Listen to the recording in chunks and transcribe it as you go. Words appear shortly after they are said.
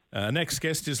Next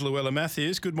guest is Louella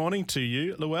Matthews. Good morning to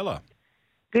you, Louella.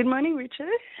 Good morning, Richard.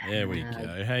 There we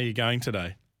go. How are you going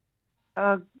today?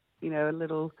 A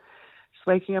little just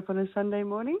waking up on a Sunday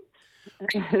morning.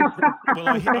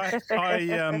 Well,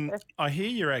 I hear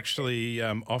you're actually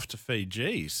off to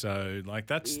Fiji, so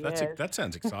that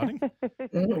sounds exciting.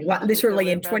 Literally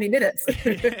in 20 minutes.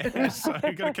 Yeah, so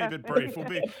we've got to keep it brief.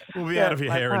 We'll be out of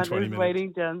your hair in 20 minutes. My partner's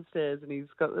waiting downstairs, and he's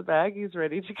got the bag. He's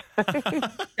ready to go.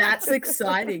 That's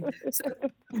exciting. So,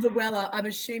 Louella, I'm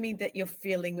assuming that you're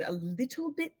feeling a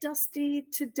little bit dusty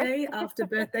today after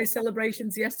birthday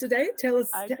celebrations yesterday. Tell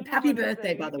us, happy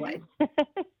birthday, by the way.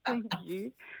 Thank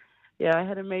you. Yeah, I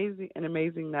had an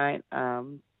amazing night.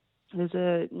 There's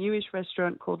a newish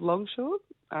restaurant called Longshore,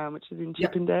 which is in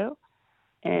Chippendale,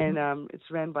 and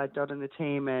it's ran by Dot and the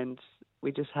team, and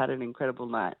we just had an incredible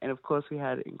night. And, of course, we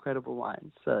had incredible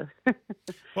wine. So,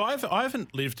 Well, I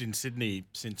haven't lived in Sydney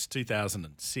since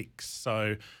 2006,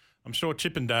 so I'm sure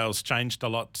Chippendale's changed a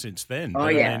lot since then. Oh,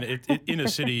 yeah. I mean, inner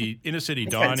city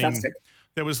dining. Fantastic.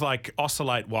 There was like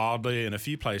Oscillate Wildly and a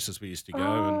few places we used to go.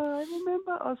 I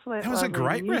remember Oscillate. That was a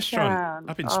great restaurant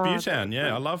up in Spewtown.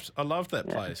 Yeah, I loved that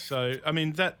place. So, I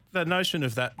mean, the notion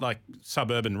of that like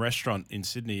suburban restaurant in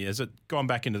Sydney, has it gone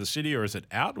back into the city or is it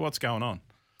out? What's going on?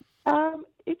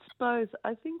 It's both.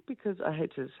 I think because I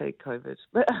hate to say COVID,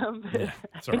 but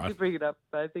it's all right. I hate to bring it up,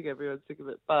 but I think everyone's sick of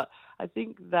it. But I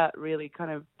think that really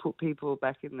kind of put people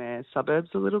back in their suburbs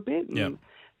a little bit, and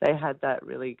they had that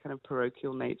really kind of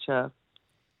parochial nature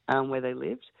where they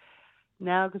lived.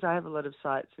 Now, because I have a lot of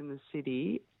sites in the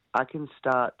city, I can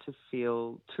start to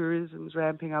feel tourism's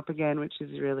ramping up again, which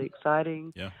is really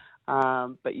exciting. Yeah.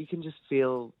 But you can just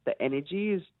feel the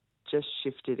energy is just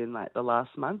shifted in like the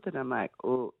last month, and I'm like,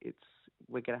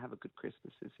 we're going to have a good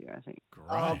Christmas this year, I think. Great.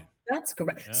 Oh, that's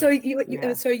correct.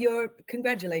 Yeah. So your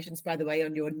congratulations, by the way,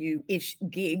 on your new-ish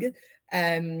gig.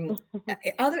 Do you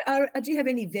have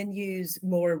any venues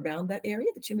more around that area,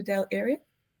 the Chippendale area?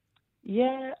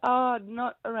 Yeah,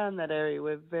 not around that area.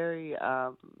 We're very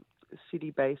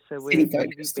city-based, so we're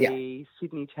City-focused, UVB,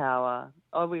 Sydney Tower.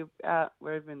 We're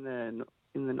even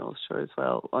in the North Shore as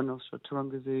well, on North Shore,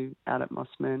 Taronga Zoo, out at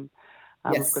Mossman.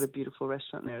 We've got a beautiful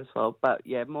restaurant there as well. But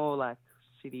yeah, more like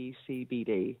city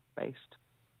CBD based.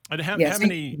 And how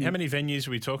many venues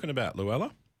are we talking about, Louella?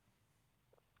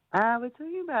 We're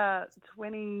talking about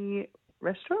 20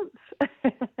 restaurants.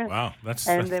 Wow, that's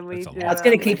a lot. It's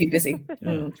going to keep you busy.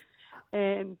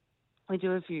 And we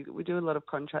do a lot of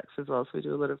contracts as well. So we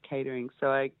do a lot of catering. So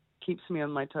it keeps me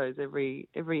on my toes. Every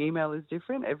email is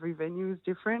different. Every venue is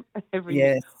different.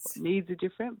 Every needs are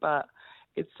different. But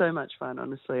it's so much fun,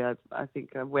 honestly. I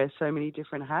think I wear so many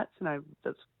different hats, and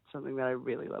that's something that I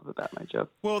really love about my job.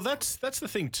 Well, that's the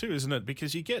thing too, isn't it?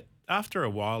 Because you get, after a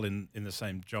while in the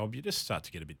same job, you just start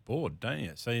to get a bit bored, don't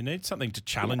you? So you need something to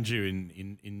challenge you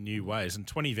in new ways. And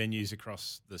 20 venues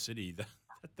across the city,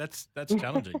 that's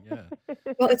challenging, yeah.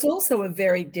 Well, it's also a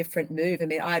very different move. I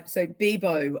mean, so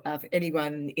Bebo, for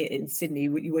anyone in Sydney,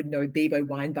 you would know Bebo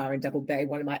Wine Bar in Double Bay,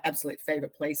 one of my absolute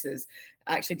favourite places.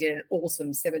 I actually did an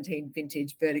awesome 17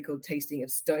 vintage vertical tasting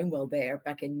of Stonewell there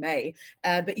back in May.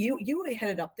 But you were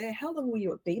headed up there. How long were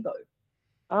you at Bebo?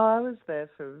 I was there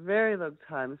for a very long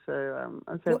time. So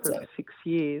I was there for 6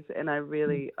 years, and I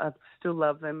still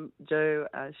love them. Joe,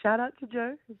 shout out to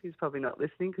Joe. He's probably not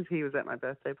listening because he was at my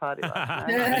birthday party last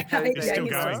night. He's still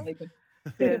going.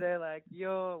 Yeah, they're like,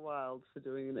 you're wild for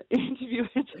doing an interview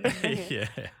with me.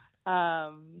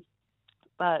 Yeah.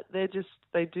 But they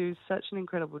do such an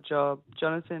incredible job.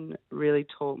 Jonathan really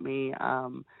taught me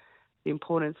the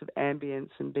importance of ambience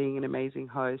and being an amazing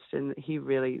host. And he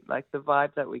really, like the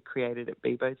vibe that we created at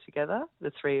Bebo together,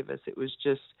 the three of us, it was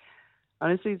just,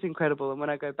 honestly, it's incredible. And when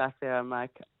I go back there, I'm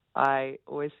like, I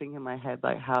always think in my head,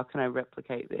 like, how can I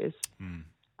replicate this in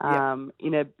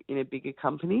a bigger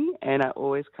company? And I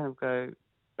always kind of go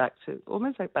back to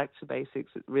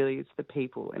basics. It really is the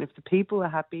people. And if the people are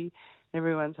happy,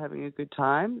 everyone's having a good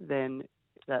time, then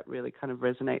that really kind of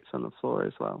resonates on the floor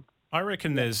as well. I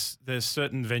reckon there's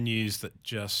certain venues that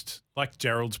just, like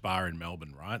Gerald's Bar in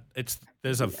Melbourne, right?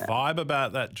 There's a vibe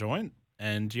about that joint,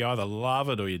 and you either love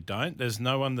it or you don't. There's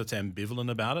no one that's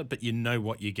ambivalent about it, but you know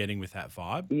what you're getting with that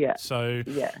vibe. Yeah. So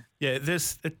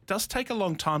it does take a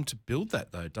long time to build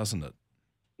that, though, doesn't it?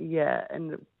 Yeah,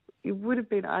 and it would have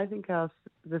been, I think,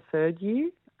 the third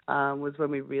year was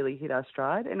when we really hit our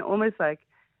stride, and almost like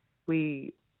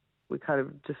we kind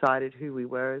of decided who we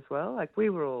were as well. Like we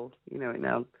were all, we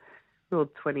were all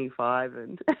 25,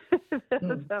 and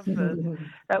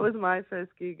that was my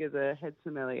first gig as a head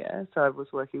sommelier. So I was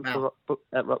working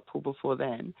at Rockpool before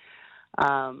then,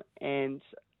 and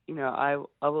I will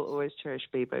always cherish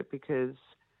Bebo because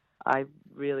I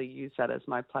really used that as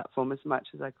my platform as much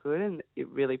as I could, and it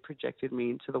really projected me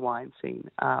into the wine scene.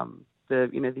 The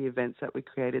events that we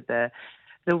created there.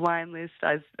 The wine list,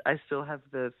 I still have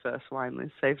the first wine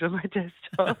list saved on my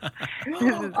desktop.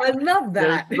 I love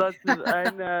that. There's lots of, I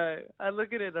know. I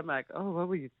look at it, I'm like, oh, what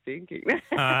were you thinking? Can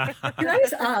I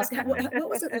just ask, what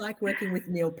was it like working with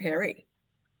Neil Perry?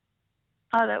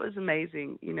 Oh, that was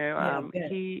amazing. Yeah.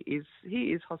 He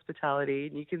is hospitality,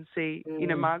 and you can see,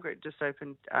 Margaret just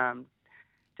opened down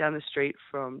the street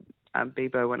from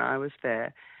Bebo when I was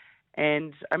there.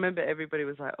 And I remember everybody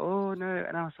was like, oh, no.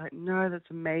 And I was like, no, that's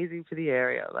amazing for the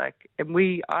area. I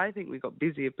think we got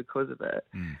busier because of it,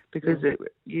 because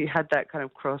you had that kind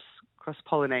of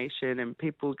cross-pollination, and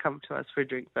people would come to us for a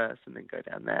drink first and then go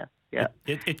down there. Yeah.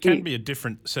 It can be a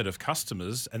different set of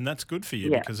customers, and that's good for you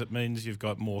because it means you've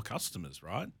got more customers,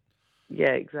 right?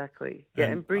 Yeah, exactly. Yeah,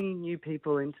 and bringing new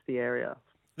people into the area.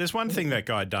 There's one thing that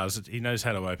guy does. He knows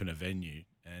how to open a venue.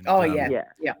 And, yeah.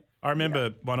 I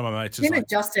remember one of my mates Him and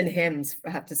Justin Hems, I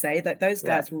have to say, that those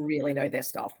guys really know their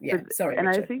stuff. Yeah, sorry, and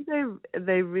Richard. I think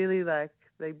they really they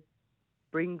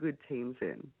bring good teams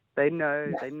in. They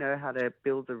know how to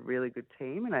build a really good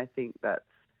team, and I think that's,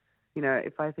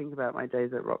 if I think about my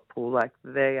days at Rockpool,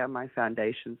 they are my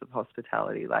foundations of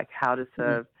hospitality, how to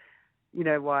serve.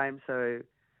 Why I'm so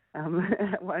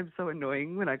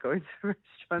annoying when I go into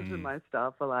restaurants and my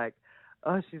staff are like,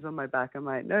 oh, she's on my back. I'm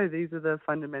like, no, these are the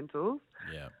fundamentals.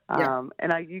 Yeah.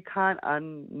 And you can't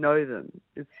unknow them.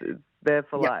 It's there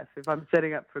for life. If I'm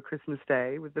setting up for Christmas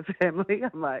Day with the family,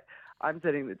 I'm like, I'm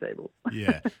setting the table.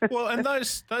 Yeah. Well, and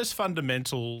those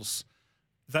fundamentals,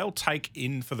 they'll take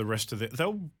in for the rest of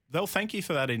they'll thank you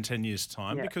for that in 10 years'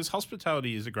 time because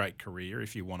hospitality is a great career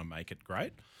if you want to make it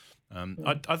great.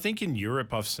 I think in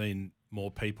Europe I've seen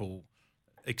more people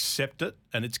accept it,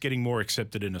 and it's getting more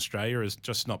accepted in Australia as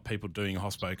just not people doing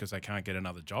hospo because they can't get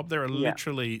another job. There are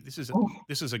literally this is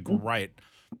a great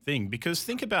thing, because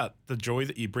think about the joy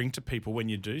that you bring to people when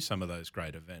you do some of those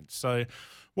great events. So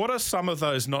what are some of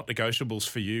those not negotiables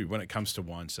for you when it comes to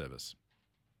wine service?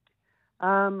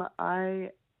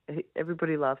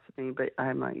 Everybody laughs at me, but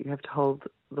I'm like, you have to hold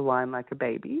the wine like a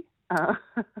baby.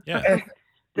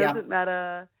 Doesn't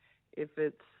matter if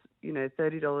it's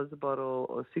 $30 a bottle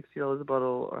or $60 a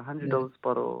bottle or $100 a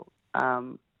bottle.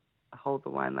 Hold the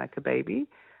wine like a baby.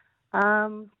 But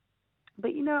I'm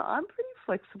pretty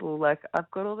flexible. I've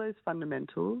got all those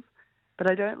fundamentals, but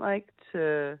I don't like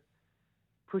to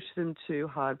push them too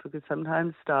hard, because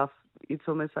sometimes stuff, it's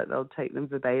almost like they'll take them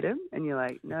verbatim, and you're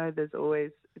like, no, it's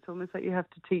almost like you have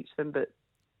to teach them, but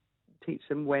teach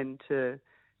them when to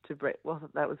break. Well,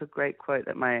 that was a great quote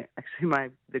that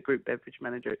the group beverage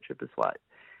manager at Trippas White,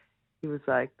 he was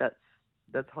like, that's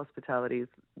hospitality.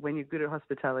 When you're good at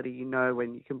hospitality, you know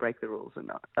when you can break the rules or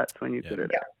not. That's when you're good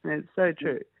at it. And it's so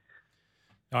true.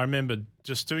 I remember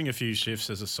just doing a few shifts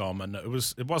as a somm, and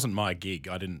it wasn't my gig.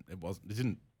 I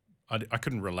couldn't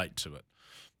relate to it.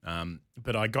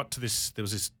 But I got to this. There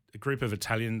was a group of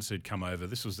Italians who'd come over.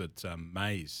 This was at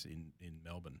Mays in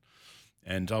Melbourne,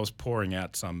 and I was pouring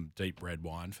out some deep red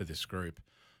wine for this group,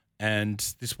 and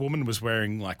this woman was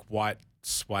wearing white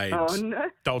suede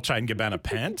Dolce & Gabbana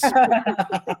pants.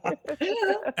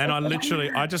 And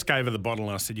I just gave her the bottle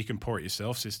and I said, you can pour it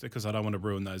yourself, sister, because I don't want to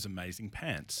ruin those amazing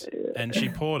pants. And she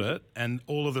poured it, and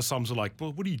all of the somms were like,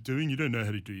 well, what are you doing? You don't know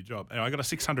how to do your job. And I got a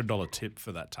 $600 tip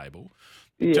for that table.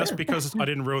 Just because I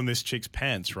didn't ruin this chick's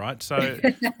pants, right? So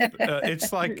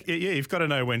it's like, you've got to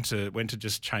know when to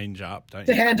just change up, don't you?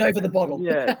 To hand over the bottle.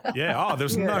 Yeah. Oh,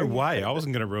 there's no way. I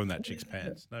wasn't going to ruin that chick's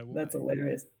pants. No way. That's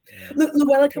hilarious. Yeah. Look,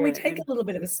 Louella, can we take a little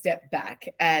bit of a step back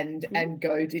and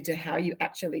go into how you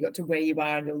actually got to where you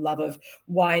are and your love of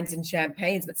wines and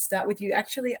champagnes? But start with, you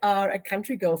actually are a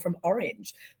country girl from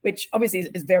Orange, which obviously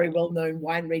is a very well-known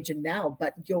wine region now,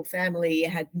 but your family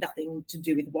had nothing to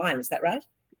do with wine. Is that right?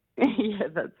 Yeah,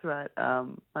 that's right.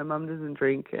 My mum doesn't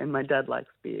drink, and my dad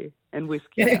likes beer and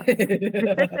whiskey. Defying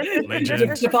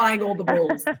all the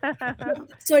rules.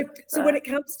 So when it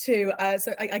comes to, I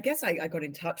guess I got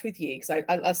in touch with you because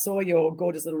I saw your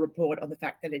gorgeous little report on the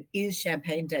fact that it is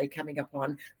Champagne Day coming up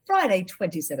on Friday,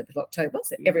 27th of October.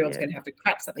 So everyone's going to have to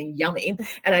crack something yummy.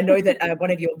 And I know that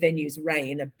one of your venues,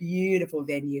 Rain, a beautiful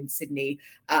venue in Sydney,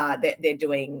 they're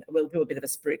doing, we'll do a bit of a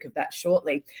spruik of that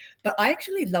shortly. But I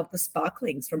actually love the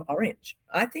sparklings from Orange.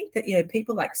 I think that,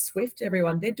 people like Swift,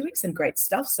 everyone, they're doing some great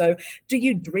stuff. So do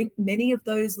you drink many of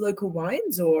those local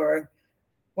wines, or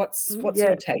what's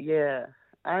your take? Yeah,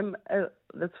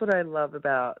 that's what I love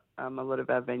about a lot of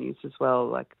our venues as well.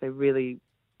 Like, they really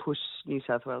push New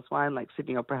South Wales wine. Like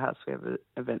Sydney Opera House, we have an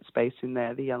event space in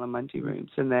there, the Yalamundi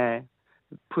rooms, and they're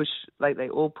they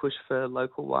all push for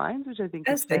local wines, which I think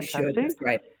As is they fantastic. should. That's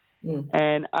great. Mm.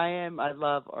 And I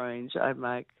love orange.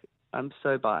 I'm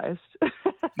so biased.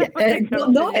 Yeah, when it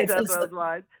comes to nice. New South Wales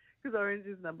wines, because orange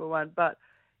is number one. But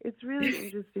it's really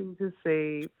interesting to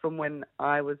see from when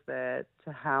I was there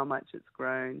to how much it's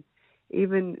grown,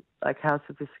 even like how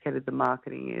sophisticated the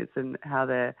marketing is and how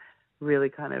they're really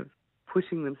kind of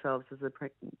pushing themselves as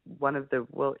one of the,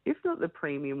 well, if not the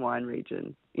premium wine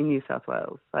region in New South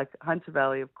Wales. Like Hunter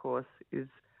Valley, of course, is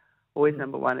always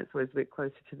number one. It's always a bit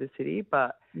closer to the city.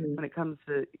 But when it comes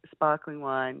to sparkling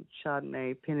wine,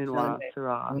 Chardonnay, Pinot Noir,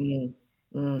 Syrah,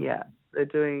 yeah, they're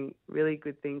doing really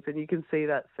good things. And you can see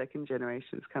that second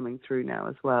generation is coming through now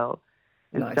as well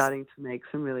and starting to make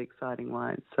some really exciting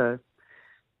wines. So,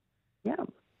 yeah.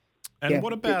 And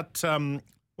what about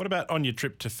on your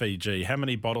trip to Fiji? How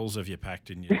many bottles have you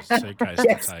packed in your suitcase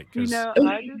to take?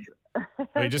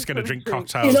 Are you just going to drink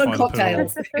cocktails by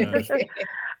cocktails. the pool? Yeah.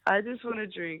 I just want to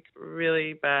drink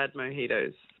really bad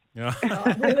mojitos. Yeah.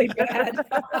 Really bad.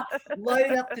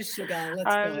 Load up the sugar. Let's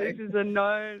go. This is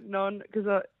a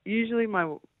because usually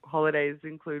my holidays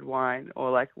include wine,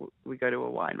 or like we go to a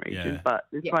wine region. Yeah. But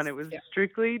this one, it was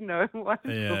strictly no wine.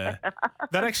 Yeah,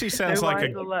 that actually sounds like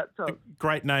a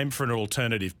great name for an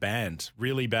alternative band.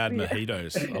 Really bad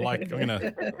mojitos.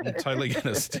 I'm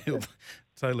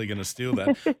totally gonna steal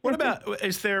that. What about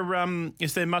is there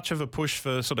much of a push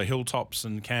for sort of hilltops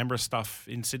and Canberra stuff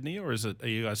in Sydney, or are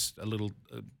you guys a little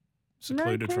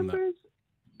secluded from that?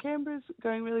 Canberra's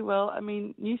going really well. I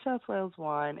mean, New South Wales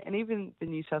wine and even the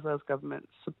New South Wales government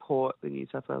support the New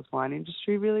South Wales wine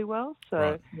industry really well.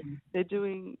 So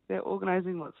they're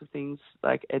organising lots of things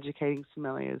like educating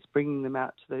sommeliers, bringing them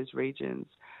out to those regions.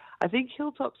 I think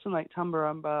hilltops and like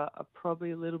Tumbarumba are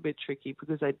probably a little bit tricky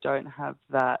because they don't have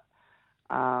that,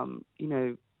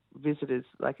 visitors.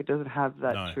 Like it doesn't have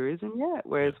that tourism yet.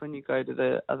 Whereas when you go to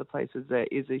the other places, there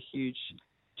is a huge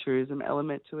tourism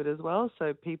element to it as well.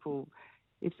 So people,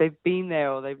 if they've been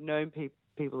there or they've known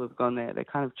people who've gone there, they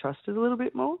kind of trust it a little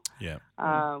bit more. Yeah.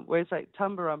 Whereas like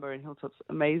Tumbarumba and Hilltops,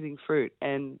 amazing fruit,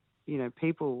 and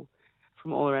people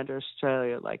from all around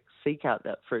Australia like seek out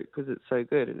that fruit because it's so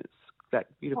good and it's that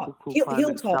beautiful, cool climate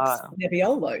Hilltops, style.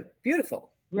 Nebbiolo, beautiful.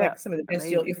 Yeah, like some of the best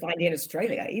you'll find in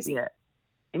Australia, easy. Yeah.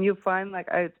 And you'll find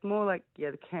it's more like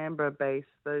the Canberra base.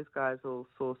 Those guys will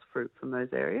source fruit from those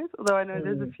areas. Although I know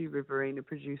there's a few Riverina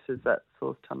producers that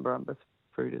source Tumbarumba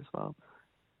fruit as well.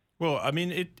 Well, I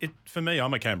mean, it for me,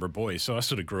 I'm a Canberra boy, so I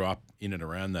sort of grew up in and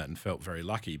around that and felt very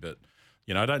lucky. But,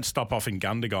 I don't stop off in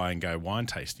Gundagai and go wine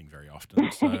tasting very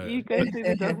often. So. You go see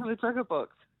the dog in the chocolate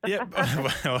box. Yeah,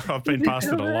 well, I've been past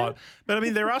it a lot. But, I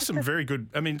mean, there are some very good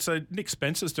 – I mean, so Nick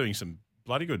Spencer's doing some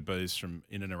bloody good booze from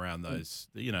in and around those,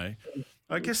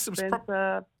 I guess some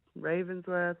Spencer,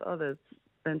 Ravensworth, they're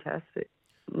fantastic.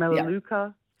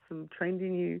 Melaleuca, some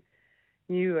trendy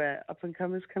new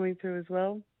up-and-comers coming through as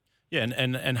well. Yeah,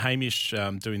 and Hamish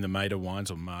doing the Mader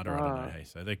wines or Marder, I don't know. Hey,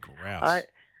 so they're grouse.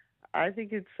 I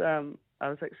think it's. I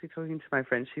was actually talking to my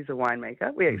friend. She's a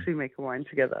winemaker. We actually make a wine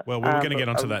together. Well, we were going to get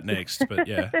onto that next, but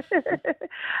yeah.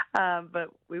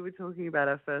 But we were talking about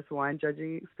our first wine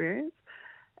judging experience,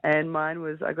 and mine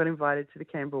was I got invited to the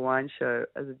Canberra Wine Show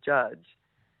as a judge,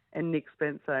 and Nick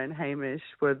Spencer and Hamish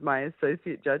were my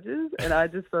associate judges, and I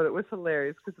just thought it was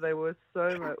hilarious because they were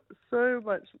so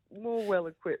much more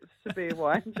well-equipped to be a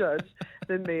wine judge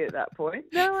than me at that point.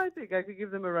 Now I think I could give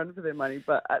them a run for their money,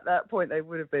 but at that point they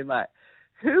would have been like,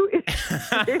 who is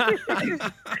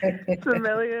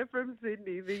sommelier from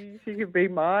Sydney thinking she could be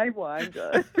my wine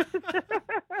judge?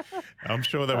 I'm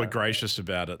sure they were gracious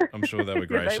about it. I'm sure they were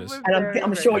gracious. And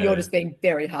I'm sure you're just being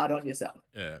very hard on yourself.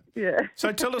 Yeah. Yeah.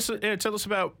 So tell us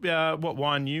about what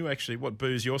wine what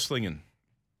booze you're slinging.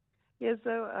 Yeah,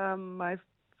 so my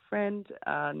friend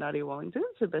Nadja Wallington,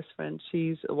 her best friend,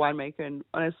 she's a winemaker, and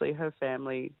honestly her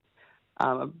family,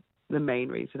 the main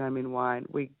reason I'm in wine,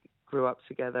 we grew up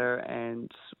together, and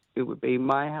it would be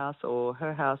my house or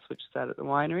her house, which is out at the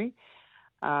winery.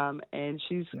 And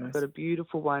she's got a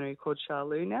beautiful winery called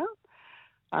Charlou now.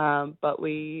 But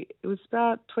it was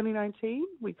about 2019.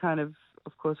 We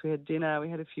of course, we had dinner, we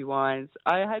had a few wines.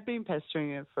 I had been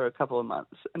pestering her for a couple of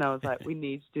months, and I was like, we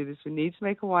need to do this. We need to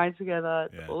make a wine together.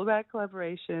 It's all about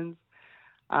collaborations.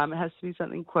 It has to be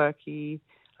something quirky.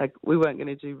 Like, we weren't going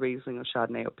to do Riesling or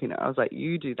Chardonnay or Pinot. I was like,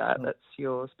 you do that. That's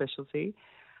your specialty.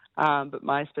 But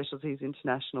my specialty is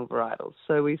international varietals.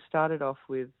 So we started off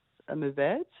with a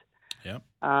Mourvèdre,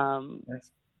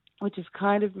 which is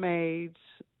kind of made,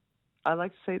 I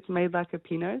like to say it's made like a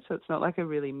Pinot, so it's not like a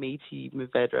really meaty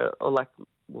Mourvèdre, or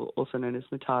also known as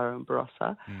Mataro and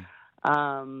Barossa.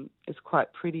 It's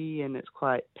quite pretty and it's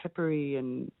quite peppery,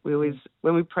 and we always,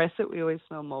 when we press it, we always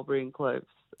smell mulberry and cloves.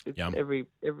 It's every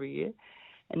year.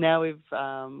 And now we've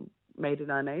made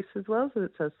an anise as well, so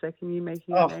it's our second year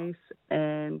making anise.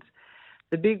 And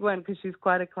the big one, because she's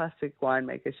quite a classic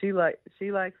winemaker, she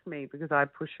likes me because I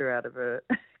push her out of her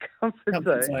comfort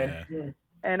zone. Yeah.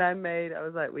 And I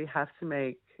was like, we have to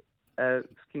make a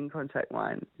skin contact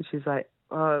wine. And she's like,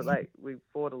 oh, like we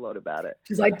thought a lot about it.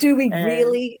 She's like, do we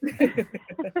really?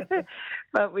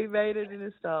 But we made it in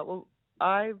a style. Well,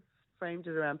 I framed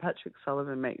it around Patrick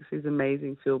Sullivan makes these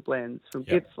amazing field blends from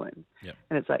Gippsland. Yep.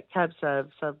 And it's like Cab Sav,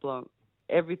 Sauv Blanc,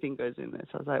 everything goes in there.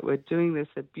 So I was like, we're doing this,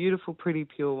 they're beautiful, pretty,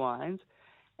 pure wines.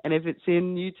 And if it's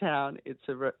in Newtown, it's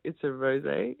a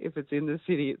rosé. If it's in the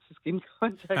city, it's a skin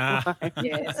contact wine.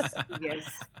 Yes.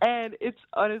 And it's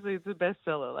honestly, it's a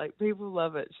bestseller. Like, people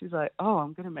love it. She's like, oh,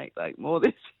 I'm going to make like more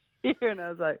this year. And I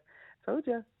was like, told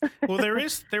you. Well, there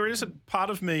is a part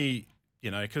of me,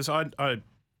 you know, because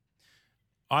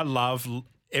I love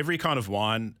every kind of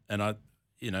wine, and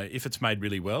if it's made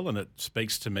really well and it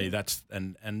speaks to me,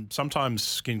 and sometimes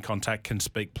skin contact can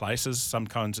speak places.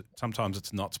 Sometimes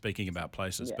it's not speaking about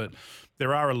places, but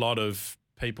there are a lot of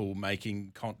people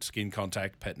making skin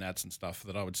contact pet nats and stuff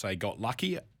that I would say got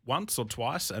lucky once or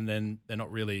twice, and then they're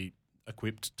not really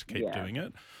equipped to keep doing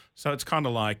it. So it's kind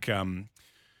of like,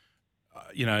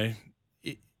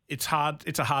 it's hard.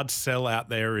 It's a hard sell out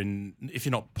there if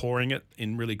you're not pouring it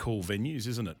in really cool venues,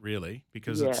 isn't it? Really,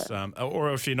 because it's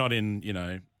or if you're not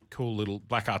in cool little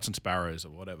Black Arts and Sparrows or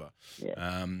whatever.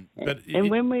 Yeah. But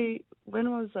when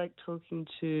I was like talking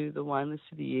to the Wine List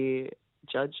of the Year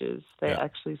judges, they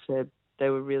actually said they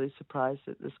were really surprised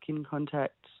at the skin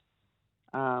contact.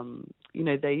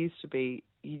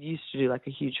 You used to do like a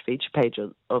huge feature page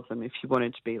of them if you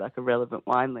wanted to be like a relevant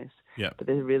wine list. Yeah. But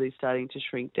they're really starting to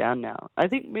shrink down now. I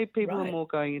think people are more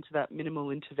going into that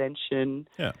minimal intervention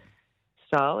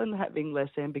style and having less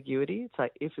ambiguity. It's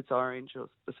like, if it's orange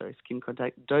skin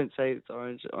contact, don't say it's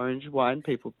orange wine.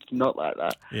 People do not like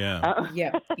that. Yeah.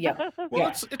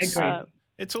 Well,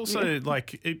 it's also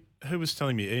like, who was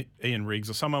telling me, Ian Riggs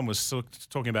or someone was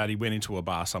talking about, he went into a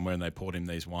bar somewhere and they poured him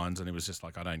these wines and he was just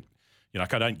like, I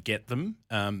don't get them.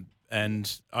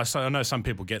 And I know some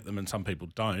people get them and some people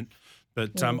don't.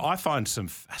 But I find some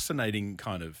fascinating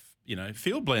kind of,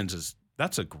 field blends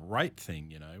that's a great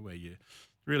thing, where you're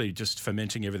really just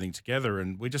fermenting everything together.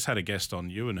 And we just had a guest on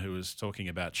Ewan who was talking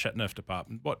about Chateauneuf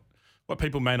department. What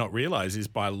people may not realise is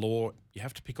by law you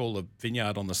have to pick all the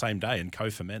vineyard on the same day and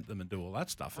co-ferment them and do all that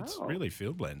stuff. It's really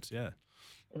field blends,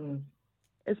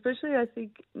 Especially, I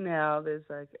think now there's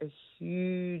like a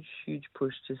huge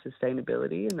push to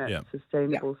sustainability and that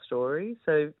sustainable story.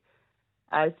 So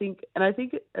I think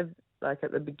like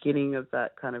at the beginning of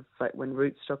that kind of like when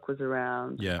Rootstock was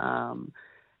around,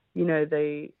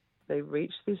 they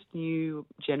reached this new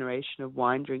generation of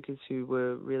wine drinkers who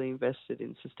were really invested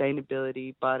in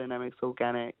sustainability, biodynamics,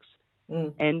 organics,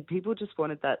 and people just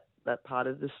wanted that part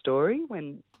of the story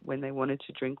when they wanted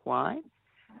to drink wine.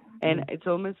 And it's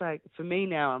almost like, for me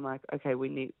now, I'm like, okay,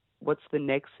 what's the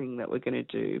next thing that we're going to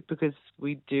do? Because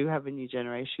we do have a new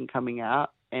generation coming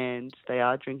out and they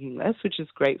are drinking less, which is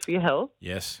great for your health.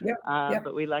 Yes.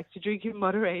 But we like to drink in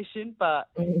moderation. But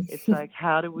it's like,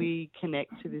 how do we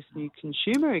connect to this new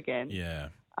consumer again? Yeah.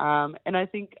 And I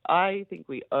think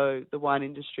the wine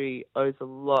industry owes a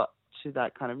lot to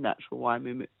that kind of natural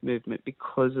wine movement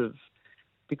because of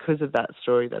that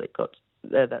story that got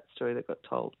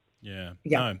told. Yeah.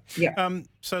 Yeah. No. Yeah.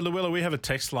 So, Louella, we have a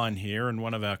text line here, and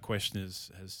one of our listeners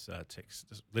has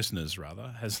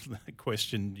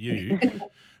questioned you.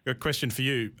 A question for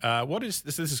you. What is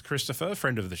this? This is Christopher, a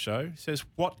friend of the show. He says,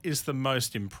 what is the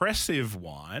most impressive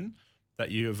wine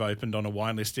that you have opened on a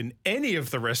wine list in any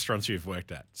of the restaurants you've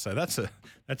worked at? So that's a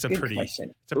pretty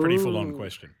question. It's a pretty full on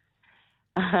question.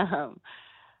 So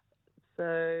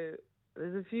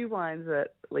there's a few wines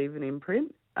that leave an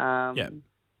imprint.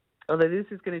 Although this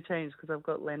is going to change because I've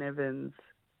got Len Evans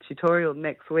tutorial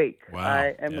next week. Wow.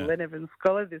 I am a Len Evans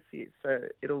Scholar this year, so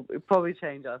it'll probably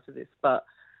change after this. But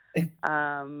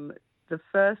the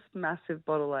first massive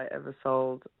bottle I ever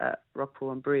sold at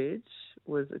Rockpool on Bridge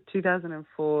was a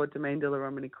 2004 Domaine de la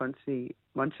Romanée-Conti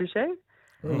Montrachet.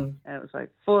 And it was like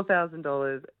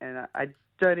 $4,000, and I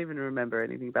don't even remember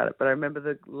anything about it, but I remember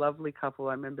the lovely couple.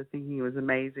 I remember thinking it was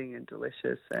amazing and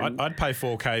delicious. And I'd pay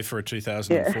 $4,000 for a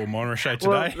 2004 Montrachet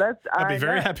today. Well, I'd be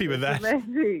very happy with that.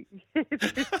 Amazing.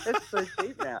 It's so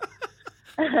cheap now.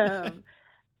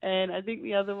 And I think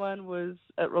the other one was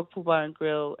at Rockpool Bar and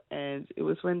Grill, and it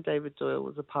was when David Doyle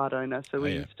was a part owner, so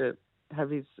we used to have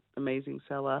his amazing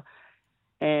cellar.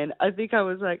 And I think I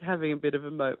was like having a bit of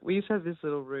a we used to have this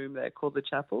little room there called the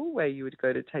chapel where you would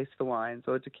go to taste the wines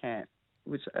or decant,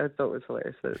 which I thought was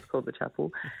hilarious that it's called the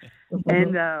chapel.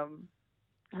 And I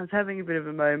was having a bit of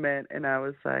a moment, and I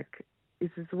was like,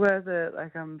 is this worth it?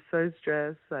 Like, I'm so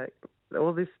stressed, like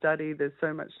all this study, there's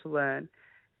so much to learn.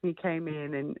 He came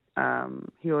in and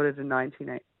he ordered a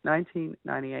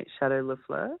 1998 Chateau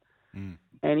Lafleur.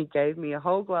 And he gave me a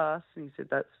whole glass, and he said,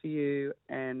 that's for you.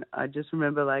 And I just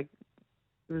remember, like,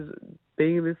 it was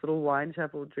being in this little wine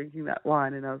chapel, drinking that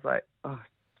wine, and I was like, oh,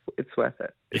 it's worth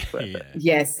it. It's worth it.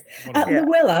 Yes.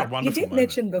 Louella, you did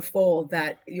mention before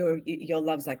that your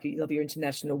love's like you love your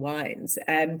international wines.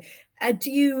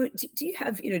 Do you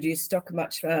have, do you stock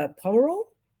much Pomerol?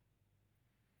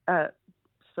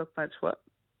 Stock much what?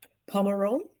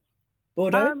 Pomerol?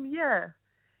 Bordeaux?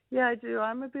 Yeah, I do.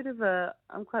 I'm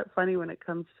quite funny when it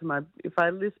comes to if I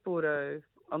list Bordeaux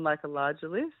on like a larger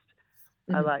list,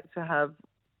 I like to have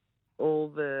all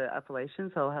the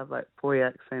appellations. So I'll have like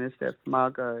Pauillac, Saint-Estèphe,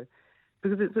 Margaux,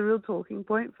 because it's a real talking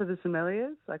point for the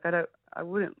sommeliers. Like I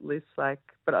wouldn't list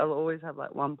but I'll always have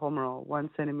like one Pomerol, one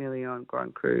Saint-Emilion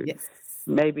Grand Cru,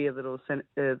 maybe a little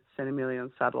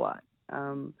Saint-Emilion Satellite.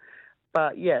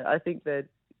 But yeah, I think that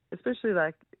especially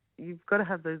like you've got to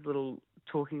have those little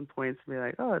talking points and be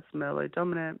like, oh, it's Merlot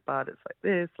dominant, but it's like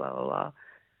this, la la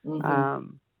la.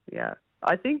 Yeah,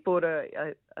 I think Bordeaux.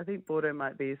 I think Bordeaux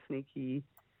might be a sneaky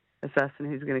assassin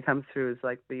who's going to come through as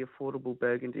like the affordable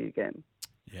Burgundy again.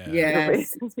 Yeah.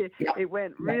 It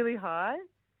went really high,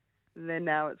 and then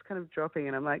now it's kind of dropping,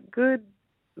 and I'm like, good,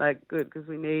 because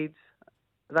we need.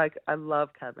 Like, I love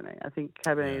Cabernet. I think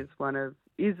Cabernet is one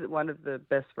of the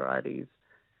best varieties.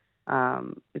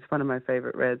 It's one of my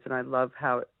favorite reds, and I love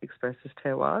how it expresses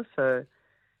terroir. So,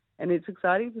 and it's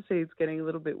exciting to see it's getting a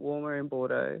little bit warmer in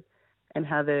Bordeaux, and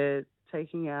how they're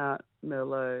taking out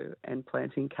Merlot and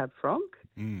planting Cab Franc,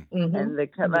 and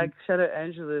like Chateau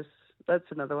Angelus.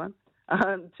 That's another one.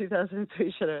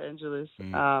 2003 Chateau Angelus.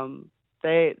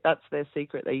 That's their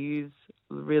secret. They use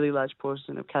a really large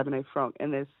portion of Cabernet Franc,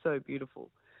 and they're so beautiful.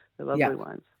 They're lovely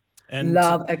wines. And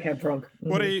love a Cab Franc.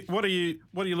 What are you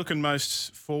looking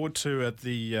most forward to at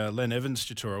the Len Evans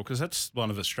tutorial? Because that's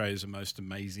one of Australia's most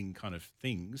amazing kind of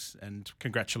things. And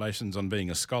congratulations on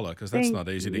being a scholar, because that's not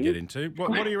easy to get into.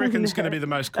 What do you reckon is going to be the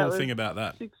most cool thing about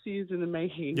that? 6 years in the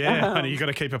making. Yeah, you got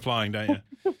to keep applying, don't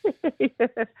you?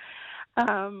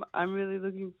 I'm really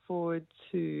looking forward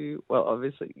to, well,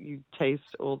 obviously you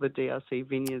taste all the DRC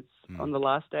vineyards on the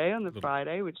last day, on the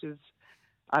Friday, which is,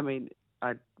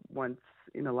 once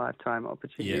in a lifetime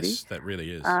opportunity. Yes, that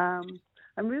really is. I'm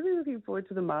really looking forward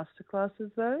to the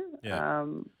masterclasses though. Yeah.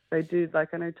 They do,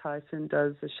 like, I know Tyson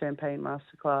does a champagne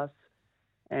masterclass,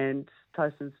 and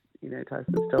Tyson's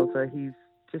Stelzer,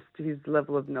 his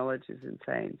level of knowledge is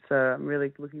insane. So I'm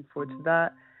really looking forward to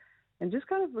that, and just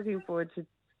kind of looking forward to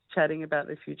chatting about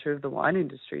the future of the wine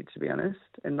industry, to be honest,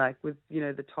 and like with,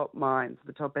 the top minds,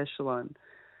 the top echelon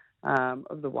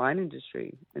of the wine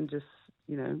industry, and just,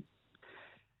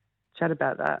 chat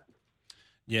about that.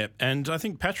 Yeah, and I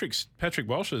think Patrick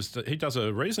Walsh, he does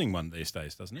a Riesling one these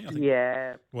days, doesn't he? I think,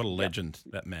 yeah. What a legend,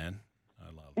 that man. I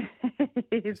love.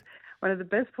 He's one of the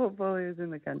best portfolios in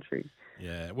the country.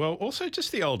 Yeah, well, also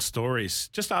just the old stories.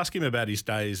 Just ask him about his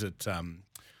days at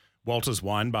Walter's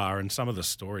Wine Bar and some of the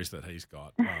stories that he's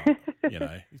got.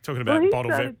 He's talking about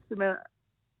bottle.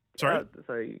 Sorry?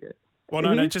 Sorry, you go. Well,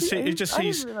 no,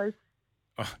 he's.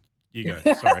 Oh, you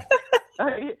go. Sorry.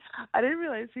 I didn't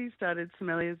realise he started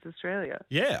Sommeliers Australia.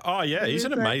 Yeah. Oh, yeah. He's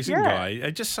an amazing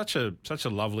guy. Just such a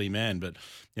lovely man. But,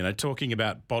 talking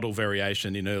about bottle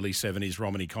variation in early 70s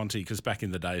Romani Conti, because back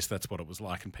in the days that's what it was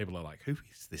like, and people are like, who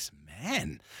is this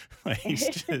man? He's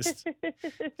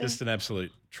just an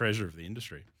absolute treasure of the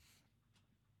industry.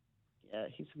 Yeah,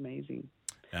 he's amazing.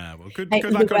 Well, good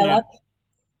luck on you.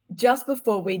 Just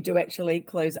before we do actually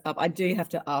close up, I do have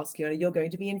to ask you, you're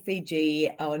going to be in Fiji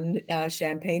on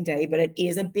Champagne Day, but it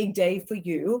is a big day for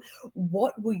you.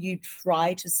 What will you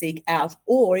try to seek out?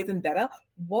 Or even better,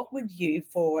 what would you,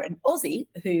 for an Aussie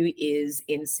who is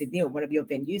in Sydney or one of your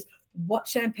venues, what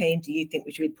champagne do you think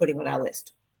we should be putting on our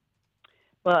list?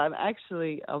 Well,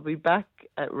 I'll be back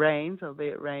at Rains. I'll be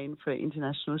at Rain for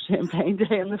International Champagne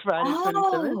Day on the Friday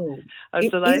 27th.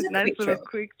 So nice little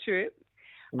quick trip.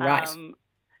 Right.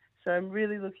 So I'm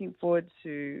really looking forward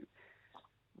to,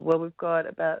 we've got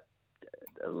about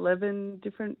 11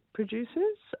 different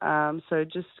producers. So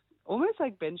just almost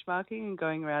like benchmarking and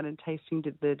going around and tasting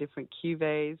the different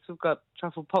cuvées. We've got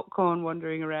truffle popcorn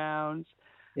wandering around,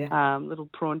 little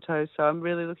Pronto. So I'm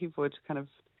really looking forward to I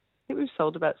think we've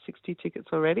sold about 60 tickets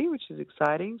already, which is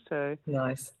exciting. So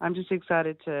nice. I'm just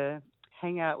excited to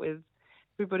hang out with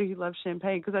everybody who loves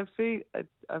champagne, because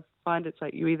I find it's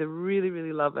like you either really,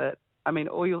 really love it. I mean,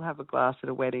 or you'll have a glass at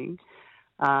a wedding.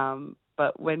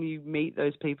 But when you meet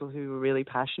those people who are really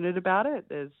passionate about it,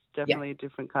 there's definitely a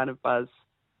different kind of buzz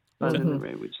in the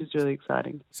room, which is really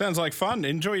exciting. Sounds like fun.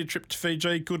 Enjoy your trip to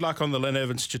Fiji. Good luck on the Len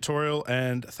Evans tutorial.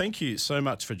 And thank you so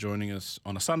much for joining us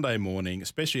on a Sunday morning,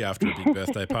 especially after a big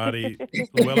birthday party.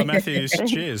 Louella Matthews,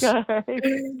 cheers.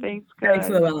 Thanks, guys. Thanks,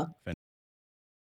 Louella.